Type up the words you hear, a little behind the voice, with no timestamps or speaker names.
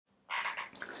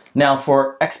Now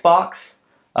for Xbox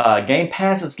Game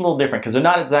Pass, it's a little different because they're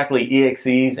not exactly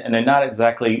EXEs and they're not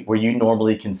exactly where you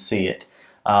normally can see it.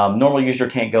 Normal user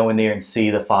can't go in there and see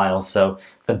the files. So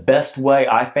the best way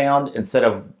I found, instead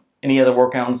of any other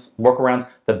workarounds,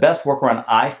 the best workaround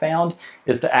I found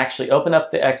is to actually open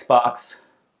up the Xbox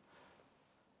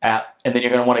app, and then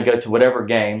you're going to want to go to whatever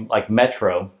game, like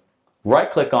Metro, right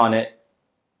click on it,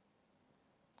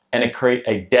 and it create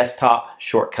a desktop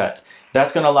shortcut.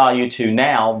 That's going to allow you to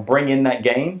now bring in that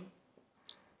game.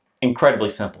 Incredibly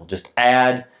simple. Just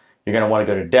add, you're going to want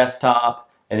to go to desktop,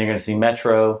 and you're going to see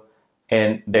Metro,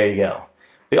 and there you go.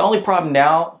 The only problem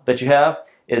now that you have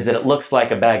is that it looks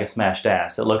like a bag of smashed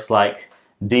ass. It looks like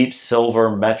Deep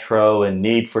Silver, Metro, and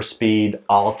Need for Speed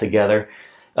all together.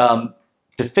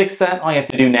 To fix that, all you have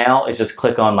to do now is just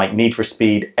click on like Need for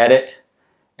Speed Edit,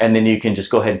 and then you can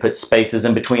just go ahead and put spaces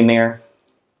in between there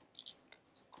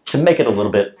to make it a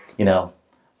little bit, you know,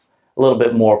 a little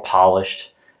bit more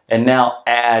polished. And now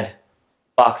add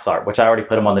box art, which I already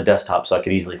put them on the desktop so I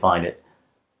could easily find it.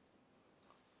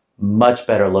 Much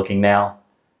better looking now.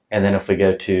 And then if we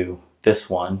go to this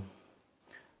one,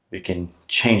 we can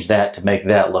change that to make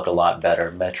that look a lot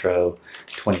better. Metro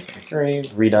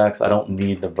 2023 Redux. I don't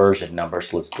need the version number,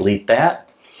 so let's delete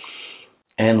that.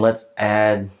 And let's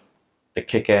add the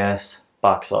kick-ass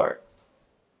box art.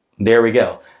 There we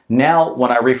go. Now,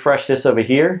 when I refresh this over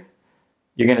here,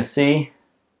 you're going to see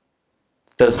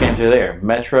those games are there.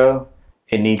 Metro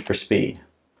and Need for Speed.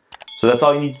 So that's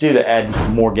all you need to do to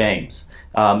add more games.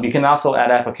 You can also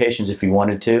add applications if you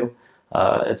wanted to.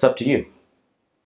 It's up to you.